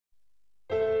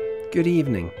Good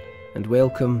evening and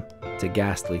welcome to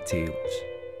Ghastly Tales.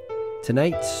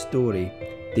 Tonight's story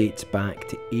dates back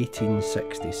to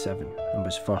 1867 and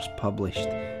was first published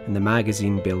in the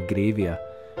magazine Belgravia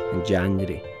in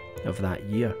January of that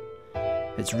year.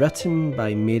 It's written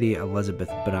by Mary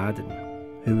Elizabeth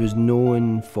Braddon, who was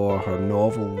known for her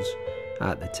novels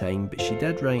at the time, but she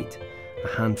did write a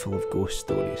handful of ghost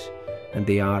stories, and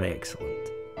they are excellent.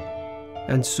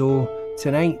 And so,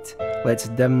 tonight, let's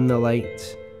dim the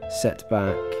lights, sit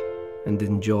back, and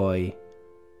enjoy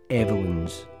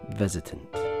Eveline's Visitant.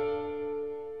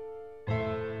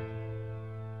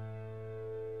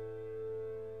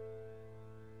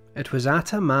 It was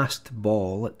at a masked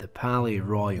ball at the Palais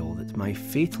Royal that my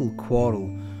fatal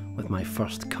quarrel with my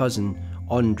first cousin,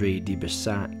 André de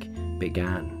Brissac,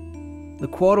 began. The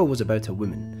quarrel was about a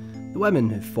woman. The women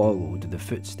who followed the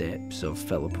footsteps of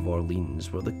Philip of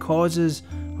Orleans were the causes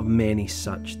of many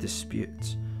such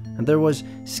disputes, and there was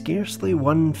scarcely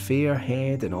one fair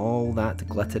head in all that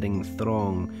glittering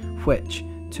throng which,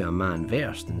 to a man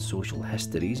versed in social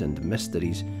histories and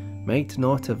mysteries, might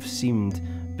not have seemed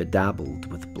bedabbled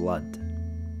with blood.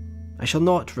 I shall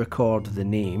not record the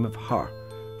name of her,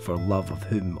 for love of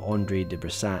whom André de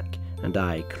Brissac and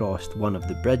I crossed one of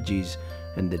the bridges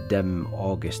in the dim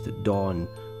August dawn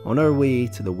on our way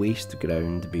to the waste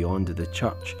ground beyond the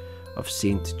church of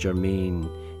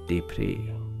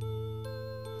Saint-Germain-des-Prés.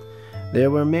 There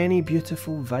were many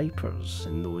beautiful vipers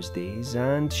in those days,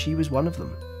 and she was one of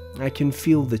them. I can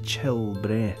feel the chill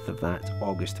breath of that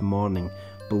August morning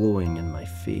blowing in my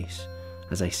face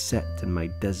as I sit in my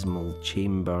dismal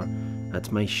chamber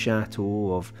at my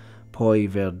chateau of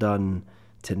Poiverdun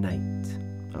tonight,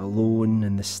 alone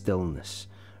in the stillness,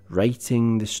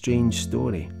 writing the strange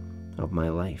story of my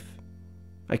life.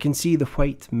 I can see the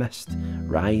white mist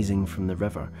rising from the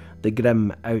river, the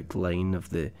grim outline of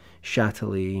the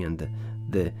Châtelet and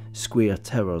the square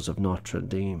towers of Notre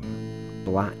Dame,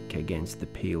 black against the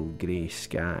pale grey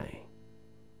sky.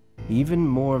 Even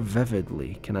more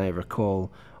vividly can I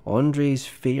recall André's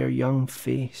fair young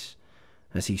face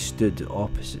as he stood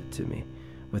opposite to me,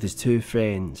 with his two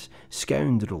friends,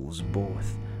 scoundrels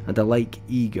both, and alike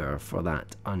eager for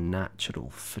that unnatural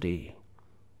fray.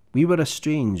 We were a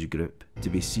strange group to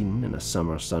be seen in a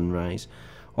summer sunrise,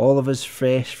 all of us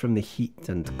fresh from the heat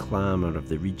and clamour of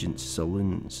the Regent's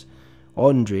saloons.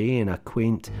 André in a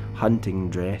quaint hunting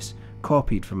dress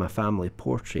copied from a family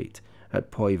portrait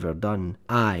at Poiverdun,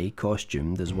 I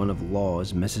costumed as one of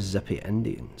Law's Mississippi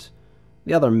Indians.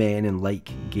 The other men in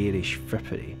like garish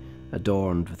frippery,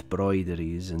 adorned with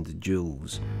broideries and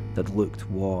jewels that looked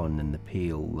wan in the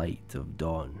pale light of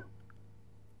dawn.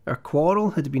 Our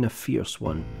quarrel had been a fierce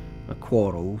one, a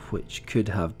quarrel which could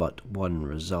have but one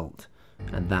result,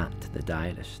 and that the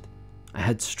direst. I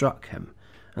had struck him,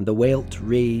 and the welt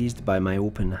raised by my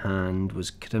open hand was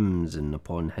crimson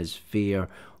upon his fair,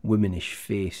 womanish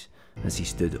face as he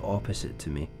stood opposite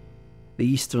to me. The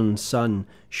eastern sun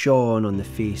shone on the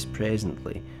face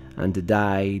presently, and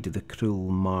dyed the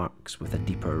cruel marks with a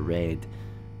deeper red,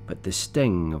 but the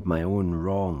sting of my own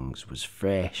wrongs was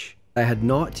fresh. I had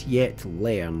not yet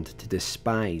learned to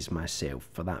despise myself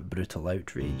for that brutal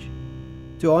outrage.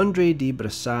 To André de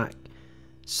Brissac,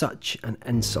 such an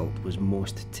insult was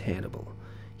most terrible.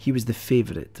 He was the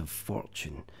favourite of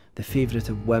fortune, the favourite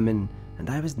of women, and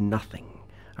I was nothing,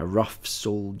 a rough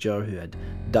soldier who had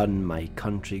done my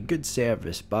country good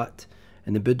service, but,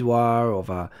 in the boudoir of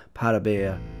a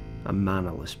Parabère, a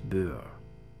mannerless boor.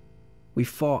 We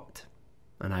fought,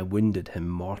 and I wounded him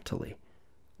mortally.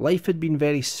 Life had been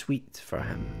very sweet for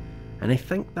him, and I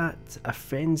think that a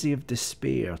frenzy of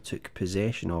despair took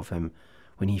possession of him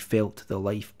when he felt the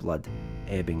lifeblood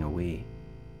ebbing away.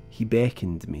 He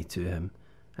beckoned me to him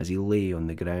as he lay on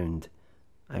the ground.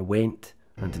 I went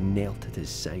and knelt at his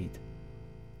side.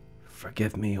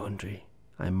 "Forgive me, André,"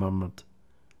 I murmured.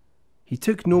 He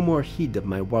took no more heed of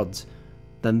my words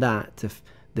than that if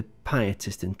the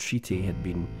pietist entreaty had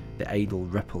been the idle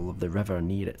ripple of the river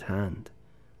near at hand.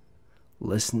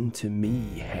 "Listen to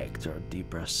me, Hector de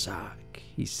Brissac,"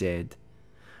 he said.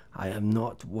 "I am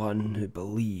not one who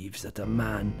believes that a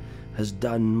man has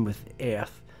done with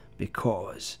earth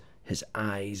because his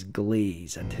eyes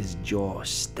glaze and his jaw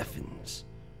stiffens.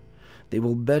 They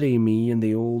will bury me in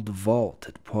the old vault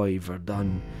at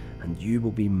Poiverdun, and you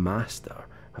will be master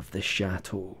of the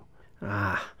chateau.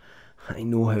 Ah, I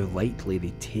know how lightly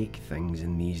they take things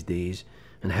in these days,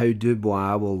 and how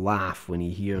Dubois will laugh when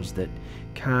he hears that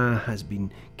K has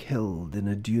been killed in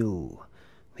a duel.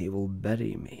 They will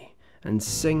bury me and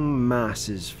sing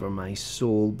masses for my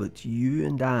soul, but you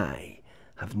and I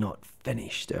have not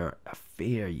finished our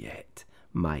affair yet,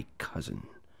 my cousin.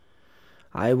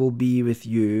 I will be with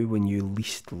you when you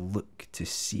least look to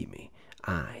see me.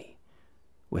 I,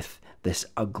 with this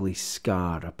ugly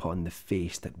scar upon the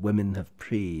face that women have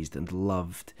praised and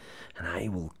loved, and I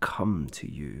will come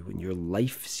to you when your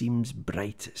life seems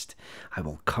brightest. I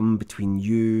will come between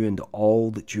you and all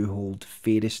that you hold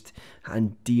fairest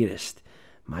and dearest.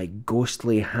 My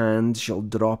ghostly hand shall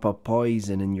drop a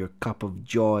poison in your cup of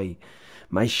joy.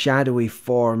 My shadowy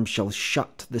form shall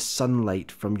shut the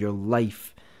sunlight from your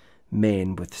life.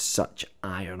 Men with such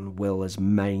iron will as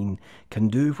mine can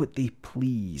do what they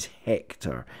please,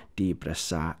 Hector de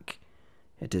Brissac.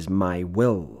 It is my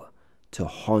will to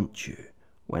haunt you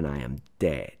when I am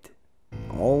dead.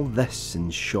 All this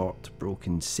in short,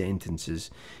 broken sentences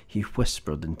he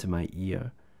whispered into my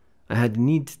ear. I had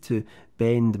need to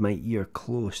bend my ear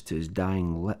close to his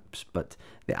dying lips, but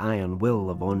the iron will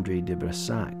of Andre de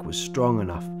Brissac was strong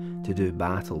enough to do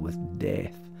battle with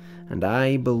death, and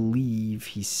I believe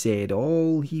he said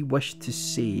all he wished to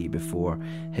say before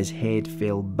his head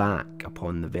fell back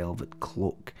upon the velvet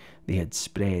cloak they had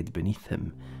spread beneath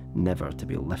him, never to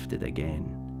be lifted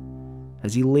again.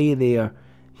 As he lay there,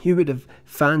 you would have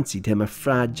fancied him a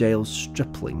fragile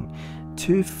stripling,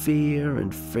 too fair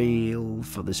and frail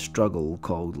for the struggle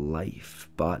called life.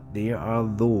 But there are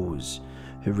those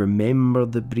who remember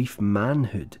the brief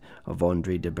manhood of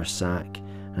Andre de Brissac,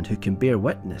 and who can bear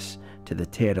witness to the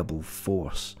terrible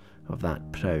force of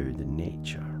that proud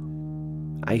nature.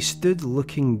 I stood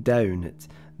looking down at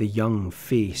the young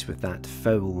face with that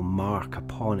foul mark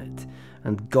upon it,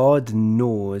 and God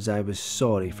knows I was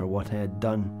sorry for what I had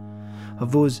done.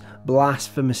 Of those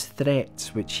blasphemous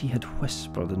threats which he had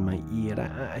whispered in my ear,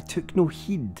 I took no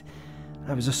heed.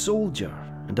 I was a soldier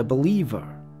and a believer.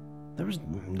 There was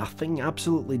nothing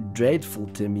absolutely dreadful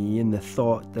to me in the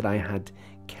thought that I had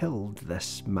killed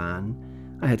this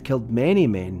man. I had killed many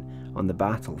men on the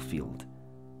battlefield,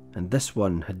 and this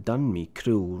one had done me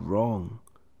cruel wrong.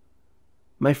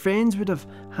 My friends would have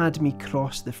had me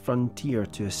cross the frontier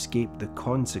to escape the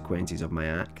consequences of my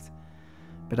act,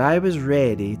 but I was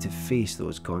ready to face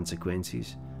those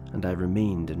consequences, and I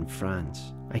remained in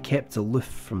France. I kept aloof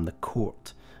from the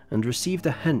court, and received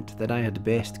a hint that I had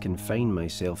best confine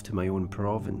myself to my own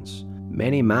province.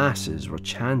 Many masses were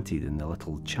chanted in the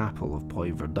little chapel of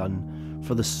Poiverdun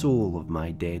for the soul of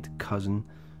my dead cousin,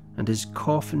 and his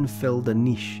coffin filled a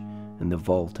niche in the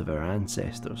vault of our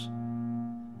ancestors.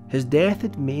 His death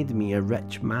had made me a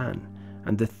rich man,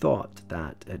 and the thought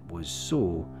that it was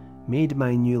so made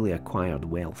my newly acquired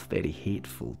wealth very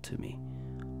hateful to me.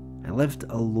 I lived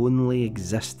a lonely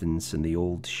existence in the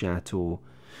old chateau,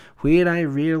 where I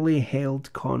rarely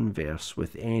held converse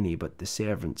with any but the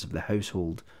servants of the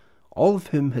household, all of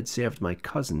whom had served my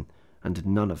cousin, and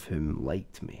none of whom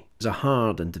liked me. It was a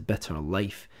hard and bitter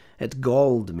life. It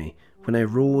galled me when I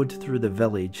rode through the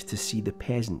village to see the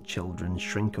peasant children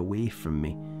shrink away from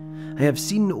me. I have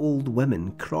seen old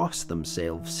women cross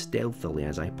themselves stealthily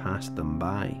as I passed them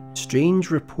by. Strange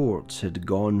reports had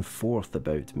gone forth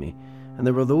about me, and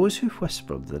there were those who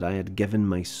whispered that I had given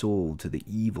my soul to the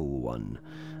evil one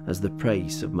as the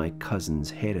price of my cousin's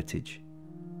heritage.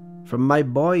 From my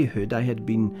boyhood I had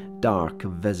been dark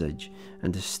of visage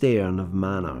and stern of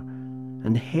manner,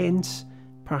 and hence,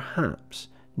 perhaps,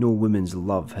 no woman's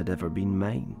love had ever been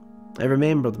mine. I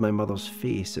remembered my mother's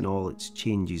face in all its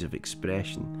changes of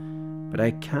expression, but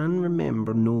I can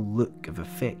remember no look of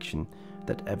affection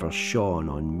that ever shone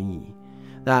on me.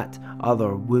 That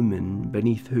other woman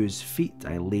beneath whose feet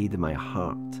I laid my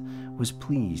heart was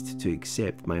pleased to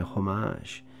accept my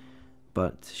homage,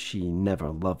 but she never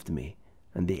loved me,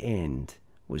 and the end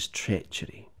was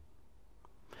treachery.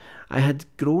 I had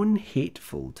grown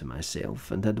hateful to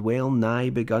myself, and had well nigh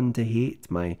begun to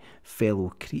hate my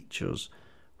fellow creatures,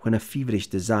 when a feverish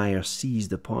desire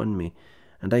seized upon me,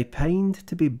 and I pined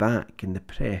to be back in the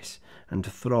press and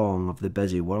throng of the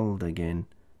busy world again.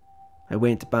 I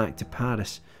went back to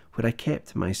Paris, where I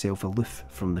kept myself aloof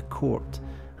from the court,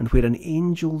 and where an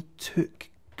angel took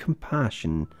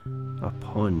compassion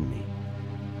upon me.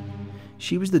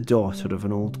 She was the daughter of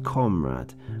an old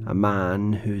comrade, a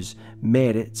man whose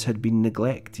merits had been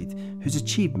neglected, whose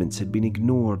achievements had been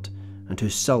ignored, and who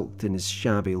sulked in his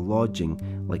shabby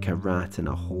lodging like a rat in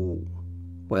a hole,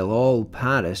 while all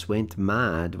Paris went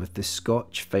mad with the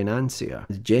Scotch financier.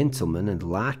 The gentlemen and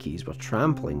lackeys were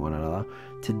trampling one another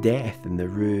to death in the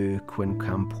Rue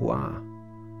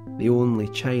Quincampoix. The only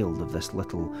child of this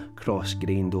little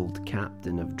cross-grained old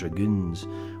captain of dragoons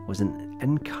was an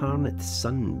incarnate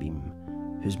sunbeam,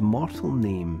 whose mortal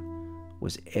name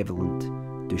was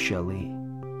Eveline du Chaillet.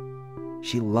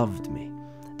 She loved me.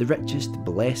 The richest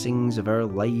blessings of our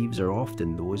lives are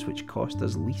often those which cost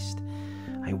us least.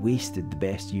 I wasted the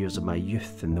best years of my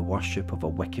youth in the worship of a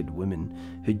wicked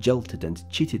woman who jilted and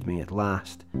cheated me at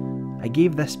last. I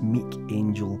gave this meek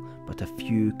angel but a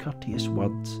few courteous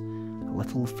words, a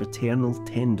little fraternal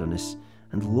tenderness,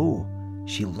 and lo,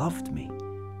 she loved me.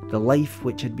 The life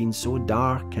which had been so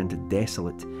dark and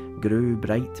desolate grew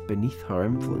bright beneath her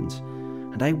influence,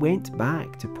 and I went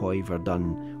back to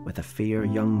Poiverdun with a fair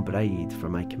young bride for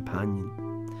my companion.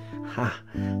 Ha!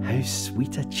 How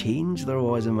sweet a change there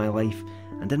was in my life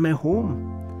and in my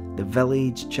home! The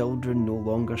village children no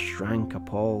longer shrank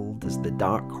appalled as the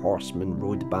dark horseman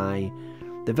rode by.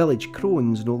 The village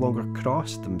crones no longer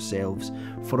crossed themselves,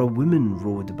 for a woman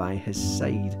rode by his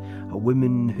side, a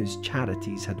woman whose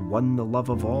charities had won the love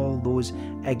of all those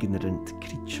ignorant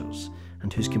creatures,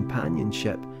 and whose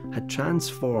companionship had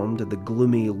transformed the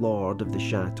gloomy lord of the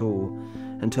chateau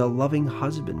into a loving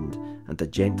husband and a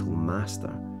gentle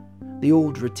master. The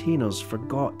old retainers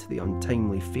forgot the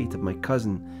untimely fate of my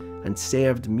cousin, and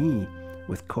served me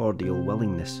with cordial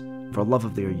willingness, for love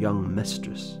of their young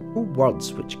mistress. No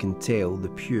words which can tell the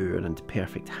pure and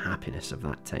perfect happiness of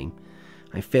that time.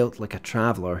 I felt like a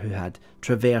traveller who had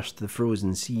traversed the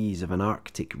frozen seas of an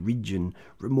Arctic region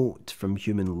remote from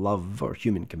human love or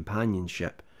human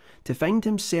companionship, to find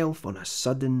himself on a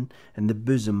sudden in the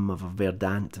bosom of a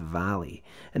verdant valley,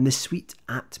 in the sweet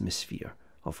atmosphere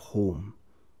of home.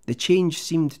 The change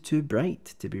seemed too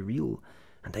bright to be real,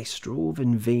 and I strove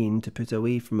in vain to put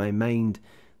away from my mind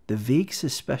the vague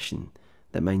suspicion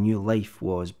that my new life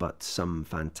was but some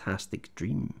fantastic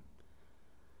dream.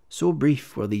 So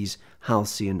brief were these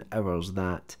halcyon hours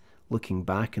that, looking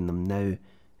back on them now,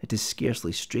 it is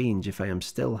scarcely strange if I am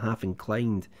still half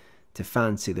inclined to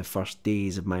fancy the first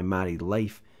days of my married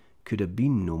life could have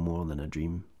been no more than a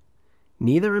dream.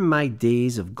 Neither in my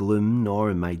days of gloom nor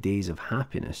in my days of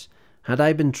happiness had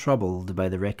I been troubled by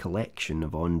the recollection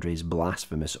of Andre's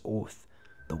blasphemous oath.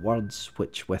 The words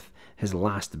which with his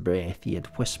last breath he had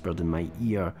whispered in my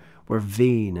ear were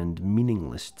vain and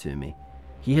meaningless to me.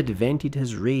 He had vented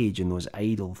his rage in those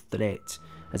idle threats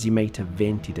as he might have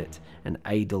vented it in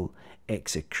idle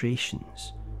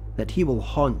execrations. That he will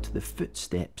haunt the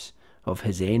footsteps of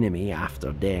his enemy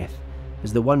after death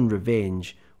is the one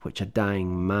revenge which a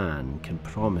dying man can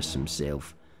promise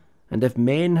himself, and if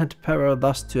men had power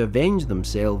thus to avenge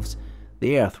themselves,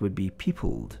 the earth would be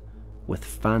peopled with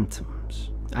phantoms.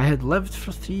 I had lived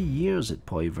for 3 years at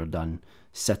Poiverdun,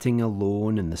 sitting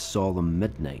alone in the solemn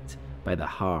midnight by the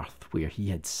hearth where he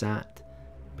had sat,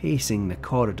 pacing the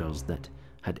corridors that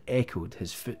had echoed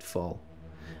his footfall,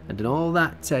 and in all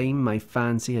that time my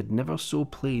fancy had never so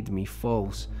played me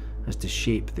false as to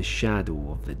shape the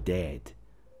shadow of the dead.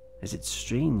 Is it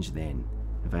strange, then,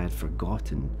 if I had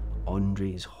forgotten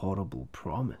Andre's horrible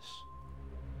promise?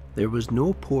 There was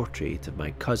no portrait of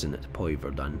my cousin at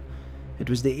Poiverdun. It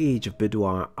was the age of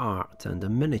boudoir art, and a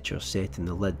miniature set in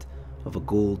the lid of a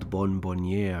gold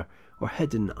bonbonniere or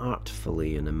hidden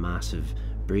artfully in a massive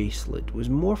bracelet was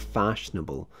more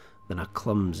fashionable than a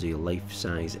clumsy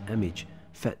life-size image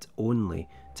fit only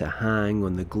to hang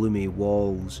on the gloomy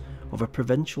walls of a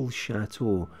provincial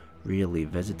chateau rarely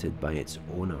visited by its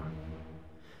owner.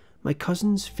 My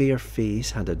cousin's fair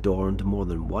face had adorned more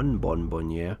than one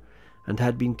bonbonniere, and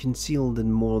had been concealed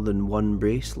in more than one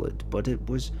bracelet, but it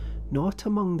was not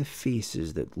among the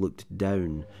faces that looked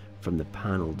down from the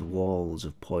panelled walls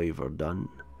of Poiverdun.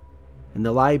 In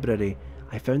the library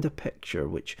I found a picture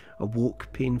which awoke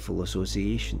painful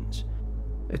associations.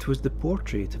 It was the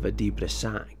portrait of a de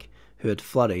Brissac who had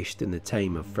flourished in the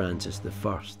time of Francis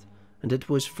I, and it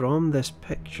was from this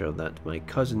picture that my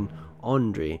cousin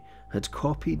Andre had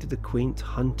copied the quaint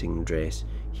hunting dress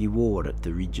he wore at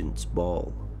the Regent's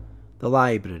ball. The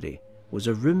library was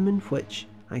a room in which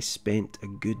I spent a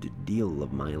good deal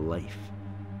of my life,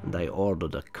 and I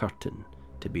ordered a curtain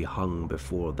to be hung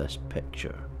before this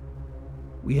picture.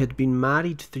 We had been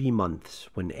married 3 months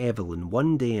when Eveline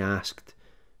one day asked,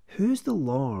 "Who is the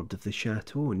lord of the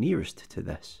chateau nearest to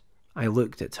this?" I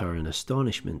looked at her in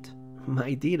astonishment.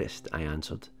 "My dearest," I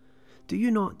answered, "do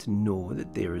you not know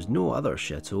that there is no other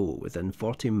chateau within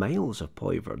 40 miles of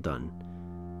Poiverdun?"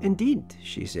 "Indeed,"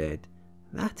 she said,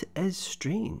 "that is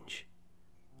strange."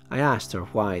 I asked her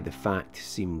why the fact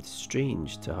seemed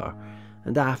strange to her,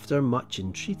 and after much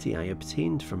entreaty I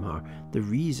obtained from her the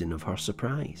reason of her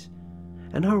surprise.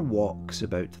 In her walks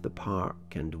about the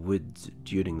park and woods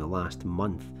during the last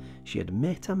month, she had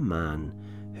met a man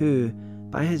who,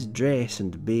 by his dress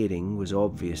and bearing, was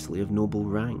obviously of noble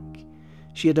rank.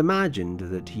 She had imagined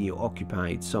that he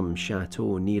occupied some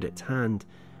chateau near at hand,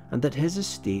 and that his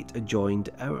estate adjoined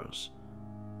ours.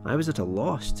 I was at a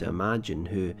loss to imagine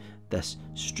who this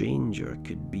stranger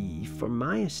could be, for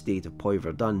my estate of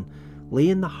Poiverdun lay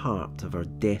in the heart of our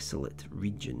desolate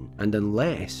region, and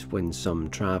unless when some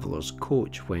traveller's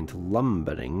coach went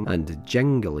lumbering and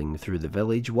jingling through the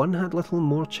village, one had little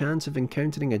more chance of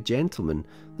encountering a gentleman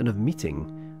than of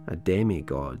meeting a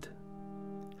demigod.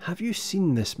 "Have you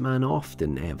seen this man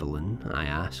often, Eveline?" I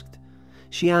asked.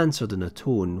 She answered in a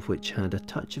tone which had a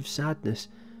touch of sadness.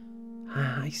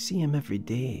 "I see him every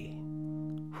day."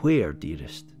 "Where,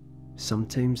 dearest?"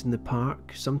 "Sometimes in the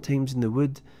park, sometimes in the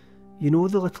wood. You know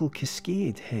the little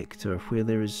cascade, Hector, where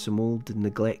there is some old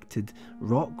neglected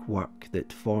rock work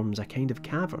that forms a kind of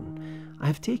cavern? I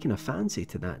have taken a fancy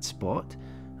to that spot,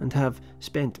 and have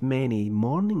spent many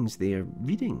mornings there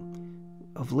reading.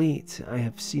 Of late I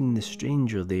have seen the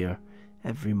stranger there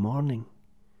every morning."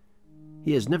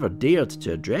 "He has never dared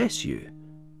to address you?"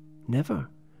 "Never.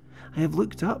 I have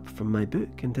looked up from my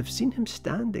book and have seen him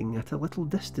standing at a little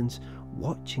distance,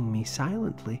 watching me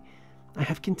silently. I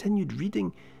have continued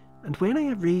reading, and when I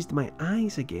have raised my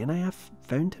eyes again I have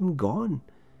found him gone.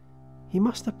 He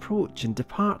must approach and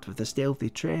depart with a stealthy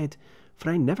tread,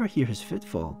 for I never hear his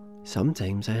footfall.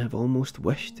 Sometimes I have almost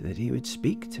wished that he would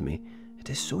speak to me. It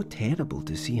is so terrible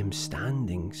to see him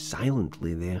standing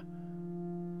silently there."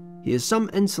 "He is some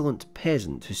insolent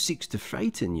peasant who seeks to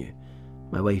frighten you."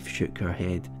 My wife shook her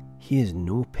head. "He is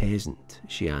no peasant,"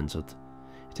 she answered.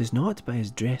 "It is not by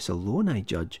his dress alone I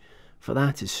judge, for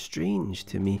that is strange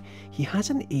to me. He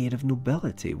has an air of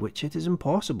nobility which it is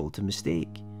impossible to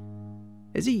mistake."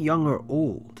 "Is he young or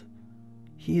old?"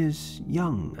 "He is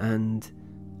young and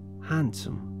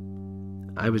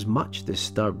handsome." I was much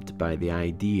disturbed by the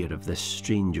idea of this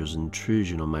stranger's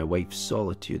intrusion on my wife's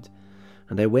solitude,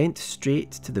 and I went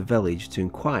straight to the village to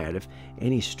inquire if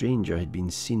any stranger had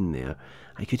been seen there.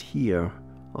 I could hear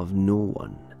of no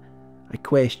one. I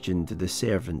questioned the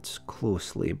servants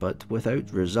closely, but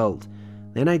without result.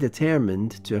 Then I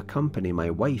determined to accompany my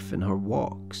wife in her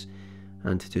walks,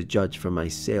 and to judge for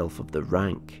myself of the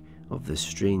rank of the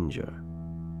stranger.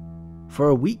 For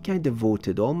a week I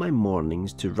devoted all my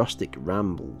mornings to rustic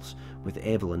rambles with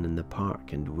Eveline in the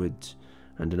park and woods,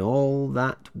 and in all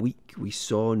that week we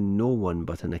saw no one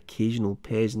but an occasional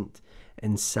peasant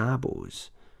in sabots,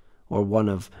 or one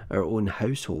of our own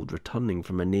household returning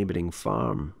from a neighbouring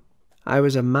farm. I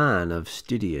was a man of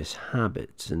studious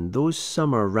habits, and those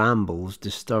summer rambles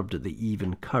disturbed the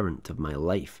even current of my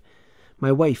life.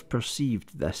 My wife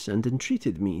perceived this, and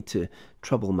entreated me to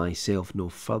trouble myself no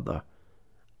further.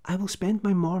 "I will spend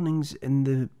my mornings in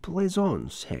the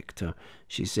Plaisance, Hector,"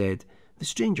 she said. "The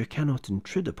stranger cannot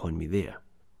intrude upon me there."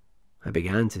 "I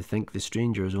began to think the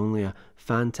stranger is only a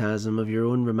phantasm of your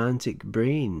own romantic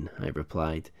brain," I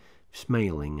replied,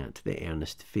 smiling at the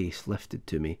earnest face lifted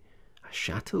to me. "A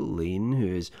chatelaine who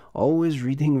is always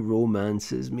reading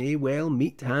romances may well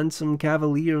meet handsome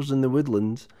cavaliers in the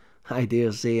woodlands. I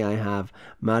dare say I have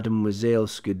Mademoiselle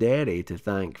Scuderi to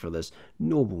thank for this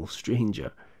noble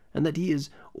stranger, and that he is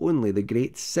only the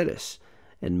great Cyrus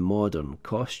in modern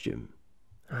costume."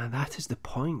 "That is the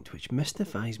point which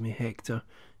mystifies me, Hector,"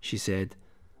 she said.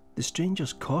 "The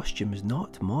stranger's costume is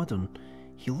not modern.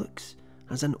 He looks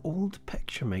as an old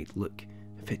picture might look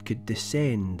if it could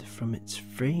descend from its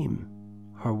frame."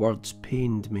 Her words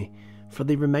pained me, for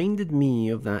they reminded me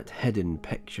of that hidden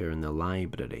picture in the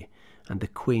library, and the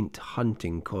quaint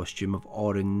hunting costume of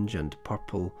orange and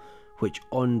purple which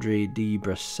André de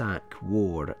Brissac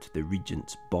wore at the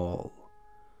Regent's ball.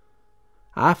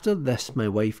 After this my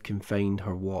wife confined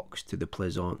her walks to the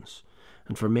Plaisance,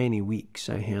 and for many weeks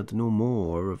I heard no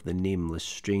more of the nameless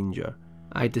stranger.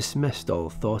 I dismissed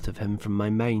all thought of him from my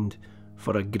mind,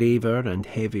 for a graver and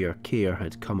heavier care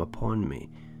had come upon me.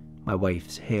 My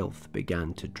wife's health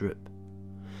began to droop.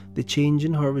 The change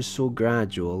in her was so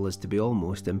gradual as to be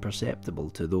almost imperceptible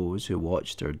to those who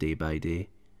watched her day by day.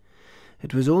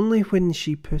 It was only when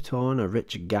she put on a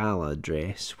rich gala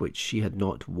dress, which she had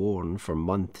not worn for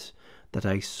months, that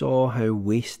I saw how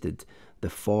wasted the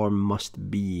form must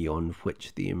be on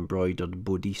which the embroidered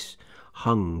bodice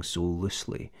hung so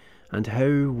loosely, and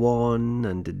how wan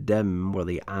and dim were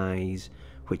the eyes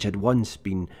which had once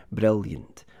been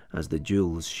brilliant as the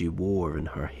jewels she wore in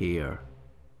her hair.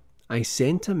 I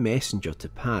sent a messenger to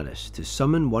Paris to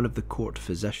summon one of the court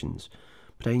physicians,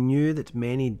 but I knew that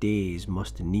many days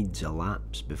must needs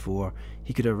elapse before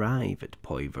he could arrive at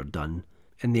Poiverdun.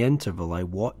 In the interval I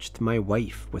watched my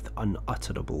wife with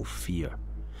unutterable fear.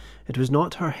 It was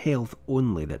not her health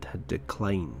only that had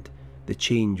declined. The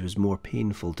change was more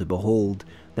painful to behold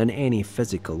than any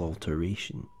physical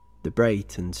alteration. The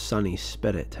bright and sunny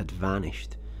spirit had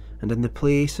vanished, and in the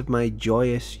place of my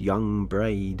joyous young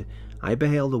bride I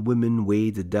beheld a woman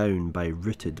weighed down by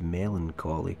rooted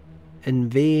melancholy. In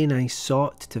vain I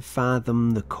sought to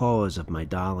fathom the cause of my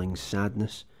darling's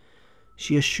sadness.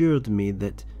 She assured me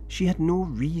that she had no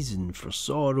reason for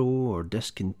sorrow or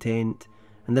discontent,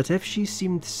 and that if she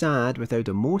seemed sad without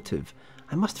a motive,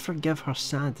 I must forgive her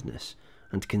sadness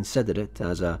and consider it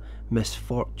as a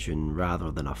misfortune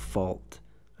rather than a fault.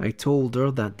 I told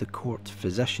her that the court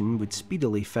physician would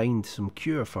speedily find some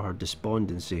cure for her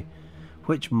despondency,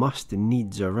 which must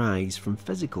needs arise from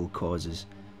physical causes,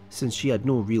 since she had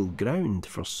no real ground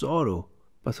for sorrow.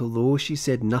 But although she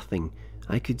said nothing,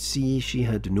 I could see she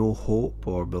had no hope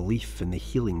or belief in the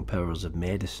healing powers of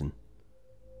medicine.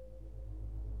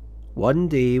 One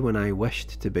day, when I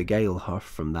wished to beguile her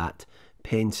from that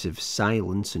pensive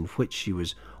silence in which she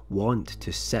was wont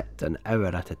to sit an hour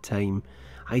at a time,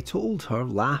 I told her,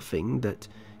 laughing, that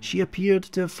she appeared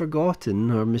to have forgotten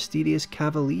her mysterious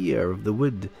cavalier of the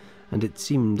wood, and it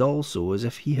seemed also as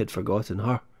if he had forgotten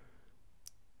her.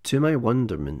 To my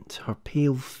wonderment, her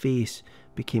pale face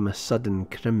became a sudden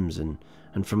crimson,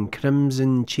 and from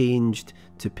crimson changed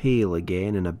to pale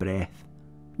again in a breath.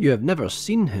 "You have never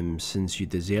seen him since you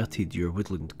deserted your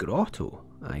woodland grotto,"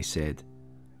 I said.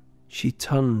 She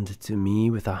turned to me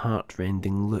with a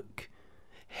heart-rending look.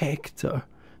 "Hector,"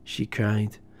 she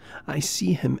cried, "I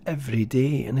see him every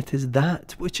day, and it is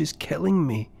that which is killing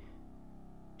me."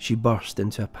 She burst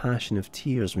into a passion of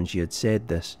tears when she had said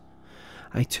this.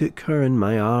 I took her in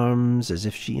my arms as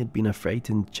if she had been a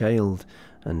frightened child,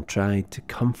 and tried to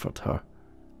comfort her.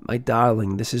 "My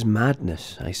darling, this is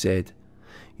madness," I said.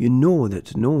 "You know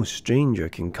that no stranger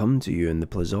can come to you in the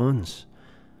Plaisance.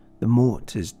 The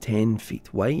moat is 10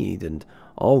 feet wide and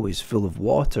always full of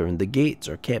water, and the gates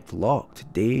are kept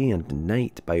locked day and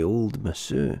night by old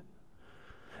Massue.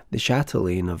 The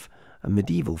chatelaine of a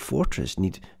medieval fortress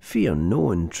need fear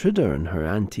no intruder in her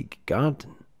antique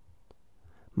garden."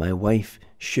 My wife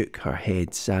shook her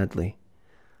head sadly.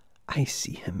 "I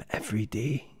see him every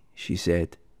day," she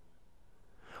said.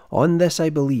 On this I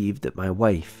believed that my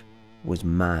wife was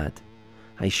mad.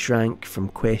 I shrank from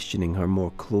questioning her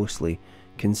more closely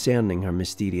concerning her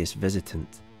mysterious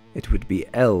visitant. It would be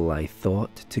ill, I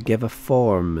thought, to give a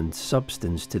form and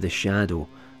substance to the shadow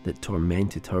that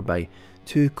tormented her by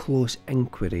too close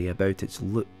inquiry about its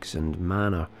looks and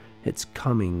manner, its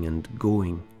coming and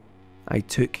going. I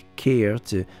took care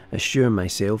to assure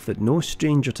myself that no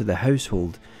stranger to the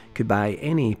household could by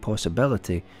any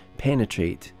possibility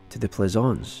penetrate to the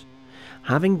Plaisance.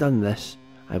 Having done this,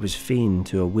 I was fain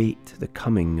to await the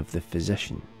coming of the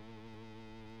physician.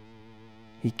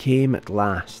 He came at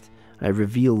last. I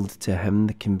revealed to him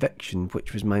the conviction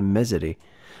which was my misery.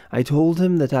 I told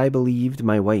him that I believed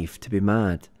my wife to be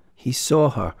mad. He saw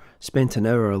her, spent an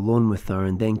hour alone with her,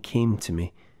 and then came to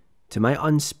me. To my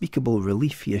unspeakable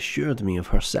relief, he assured me of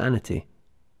her sanity.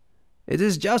 "It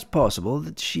is just possible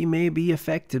that she may be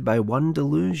affected by one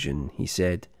delusion," he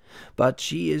said, "but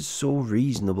she is so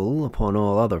reasonable upon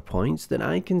all other points that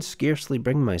I can scarcely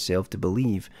bring myself to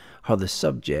believe her the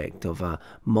subject of a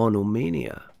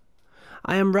monomania.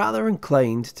 I am rather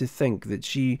inclined to think that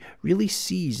she really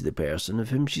sees the person of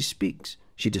whom she speaks.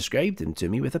 She described him to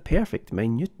me with a perfect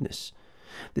minuteness.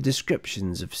 The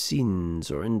descriptions of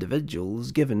scenes or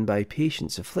individuals given by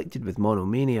patients afflicted with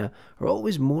monomania are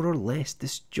always more or less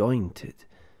disjointed.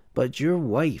 But your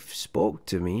wife spoke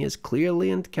to me as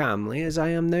clearly and calmly as I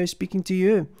am now speaking to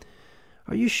you.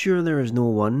 Are you sure there is no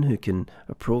one who can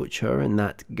approach her in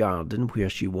that garden where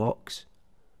she walks?"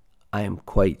 "I am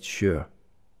quite sure."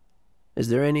 "Is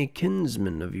there any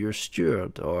kinsman of your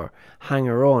steward or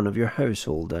hanger-on of your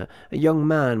household, a young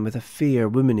man with a fair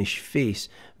womanish face,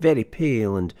 very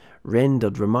pale and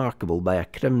rendered remarkable by a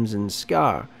crimson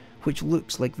scar, which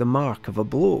looks like the mark of a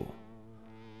blow?"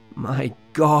 "My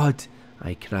God!"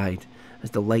 I cried,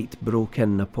 as the light broke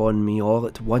in upon me all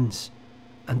at once.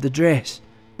 "And the dress,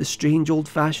 the strange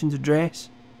old-fashioned dress?"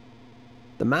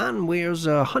 "The man wears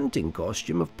a hunting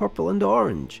costume of purple and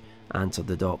orange," answered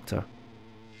the doctor.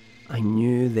 I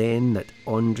knew then that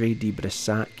Andre de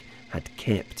Brissac had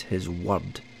kept his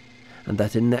word, and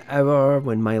that in the hour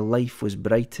when my life was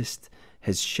brightest,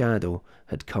 his shadow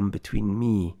had come between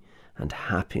me and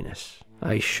happiness.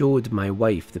 I showed my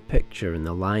wife the picture in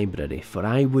the library, for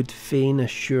I would fain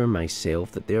assure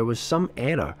myself that there was some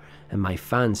error in my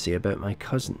fancy about my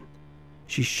cousin.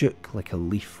 She shook like a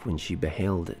leaf when she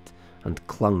beheld it, and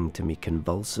clung to me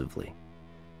convulsively.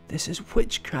 "This is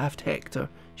witchcraft, Hector,"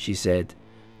 she said.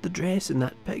 "The dress in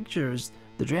that picture is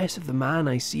the dress of the man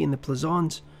I see in the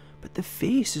Plaisance, but the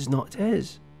face is not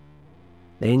his."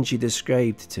 Then she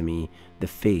described to me the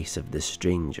face of the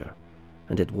stranger,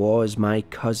 and it was my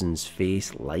cousin's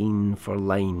face line for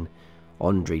line,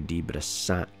 Andre de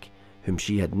Brissac, whom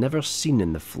she had never seen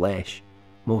in the flesh,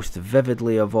 Most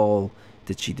vividly of all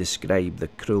did she describe the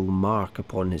cruel mark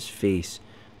upon his face,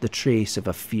 the trace of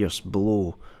a fierce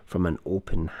blow from an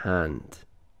open hand.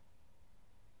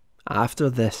 After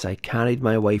this I carried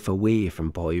my wife away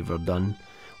from Verdun.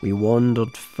 We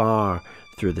wandered far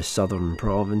through the southern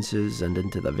provinces and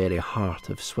into the very heart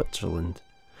of Switzerland.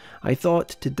 I thought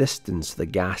to distance the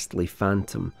ghastly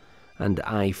phantom, and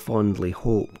I fondly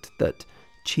hoped that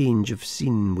change of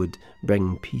scene would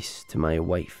bring peace to my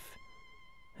wife.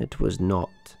 It was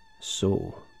not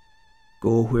so.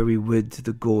 Go where we would,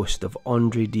 the ghost of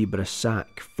André de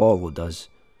Brissac followed us.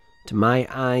 To my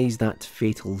eyes that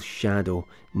fatal shadow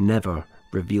never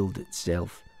revealed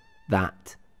itself.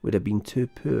 That would have been too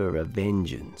poor a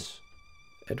vengeance.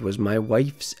 It was my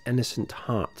wife's innocent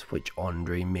heart which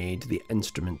André made the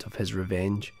instrument of his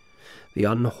revenge. The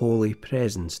unholy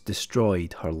presence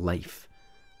destroyed her life.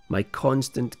 My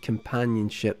constant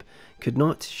companionship could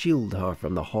not shield her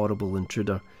from the horrible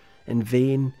intruder. In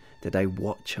vain did I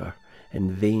watch her,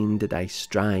 in vain did I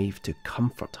strive to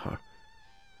comfort her.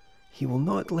 "He will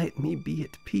not let me be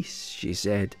at peace," she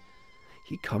said.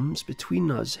 "He comes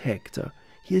between us, Hector.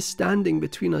 He is standing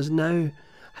between us now.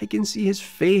 I can see his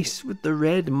face with the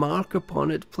red mark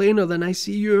upon it plainer than I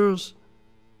see yours."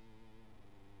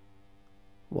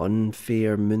 One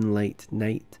fair moonlight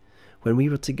night, when we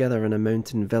were together in a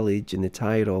mountain village in the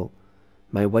Tyrol,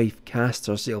 my wife cast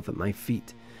herself at my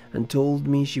feet and told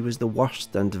me she was the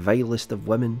worst and vilest of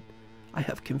women. "I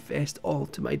have confessed all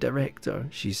to my director,"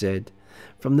 she said.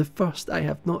 "From the first I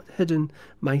have not hidden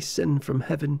my sin from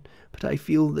heaven, but I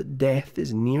feel that death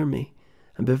is near me,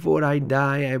 and before I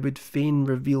die I would fain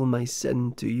reveal my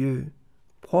sin to you."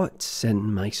 "What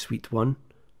sin, my sweet one?"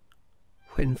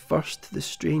 "When first the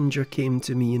stranger came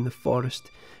to me in the forest,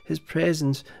 his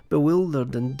presence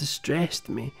bewildered and distressed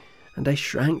me, and I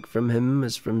shrank from him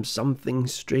as from something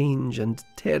strange and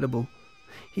terrible.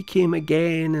 He came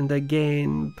again and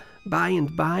again. By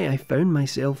and by I found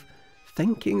myself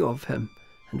thinking of him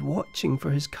and watching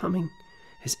for his coming.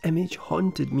 His image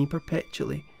haunted me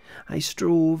perpetually. I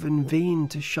strove in vain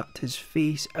to shut his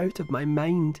face out of my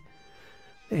mind.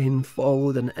 Then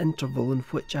followed an interval in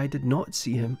which I did not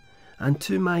see him, and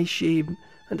to my shame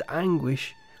and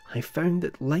anguish I found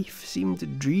that life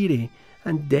seemed dreary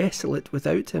and desolate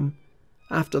without him.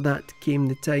 After that came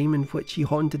the time in which he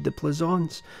haunted the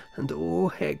Plaisance, and oh,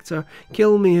 Hector,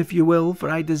 kill me if you will, for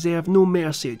I deserve no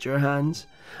mercy at your hands.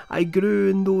 I grew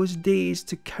in those days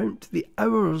to count the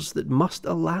hours that must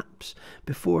elapse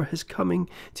before his coming,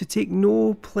 to take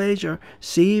no pleasure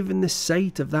save in the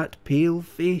sight of that pale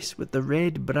face with the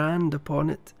red brand upon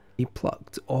it. He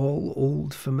plucked all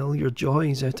old familiar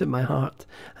joys out of my heart,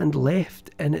 and left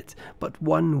in it but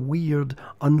one weird,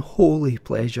 unholy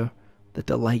pleasure, the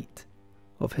delight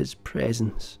of his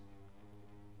presence.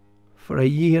 For a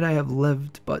year I have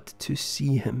lived but to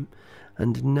see him,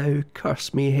 and now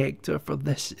curse me, Hector, for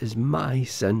this is my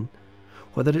sin.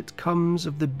 Whether it comes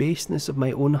of the baseness of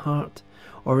my own heart,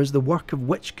 or is the work of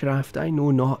witchcraft, I know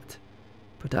not,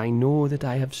 but I know that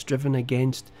I have striven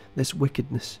against this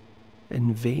wickedness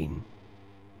in vain.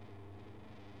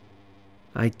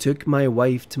 I took my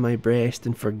wife to my breast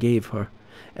and forgave her.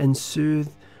 In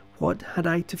sooth, what had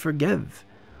I to forgive?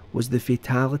 Was the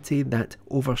fatality that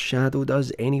overshadowed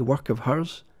us any work of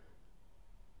hers?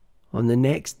 On the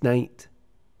next night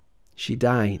she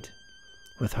died,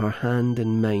 with her hand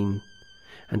in mine,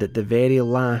 and at the very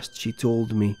last she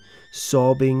told me,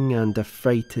 sobbing and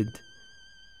affrighted,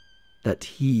 that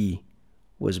he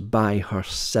was by her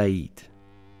side.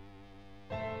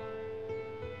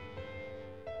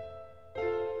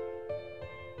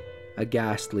 A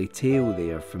ghastly tale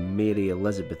there from Mary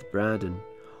Elizabeth Braddon,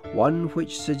 one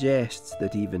which suggests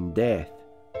that even death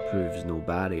proves no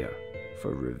barrier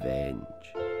for revenge.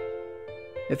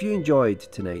 If you enjoyed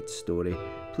tonight's story,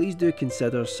 please do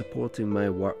consider supporting my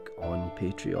work on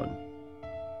Patreon.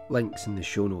 Links in the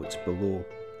show notes below.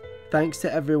 Thanks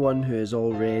to everyone who has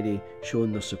already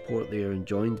shown their support there and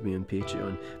joined me on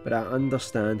Patreon, but I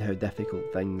understand how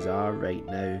difficult things are right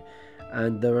now,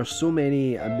 and there are so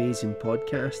many amazing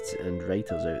podcasts and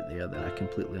writers out there that I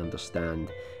completely understand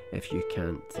if you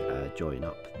can't join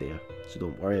up there, so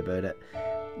don't worry about it.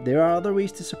 There are other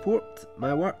ways to support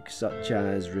my work, such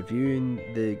as reviewing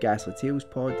the Ghastly Tales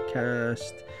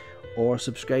podcast or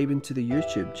subscribing to the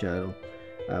YouTube channel,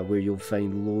 where you'll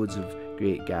find loads of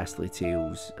great Ghastly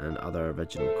Tales and other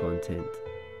original content.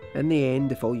 In the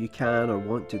end, if all you can or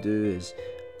want to do is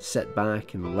sit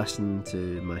back and listen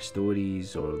to my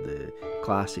stories or the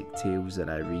classic tales that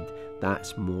I read,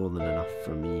 that's more than enough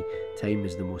for me. Time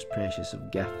is the most precious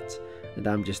of gifts, and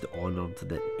I'm just honoured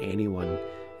that anyone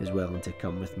is willing to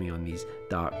come with me on these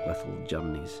dark little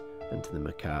journeys into the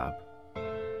macabre.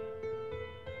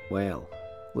 Well,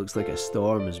 looks like a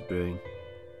storm is brewing.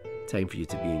 Time for you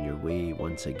to be on your way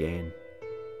once again.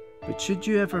 But should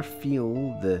you ever feel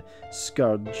the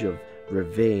scourge of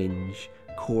revenge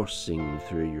coursing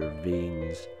through your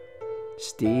veins,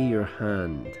 stay your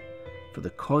hand, for the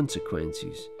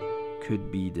consequences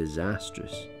could be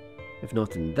disastrous, if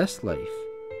not in this life,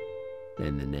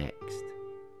 then the next.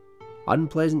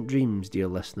 Unpleasant dreams, dear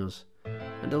listeners,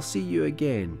 and I'll see you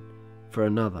again for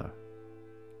another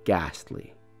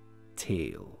ghastly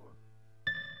tale.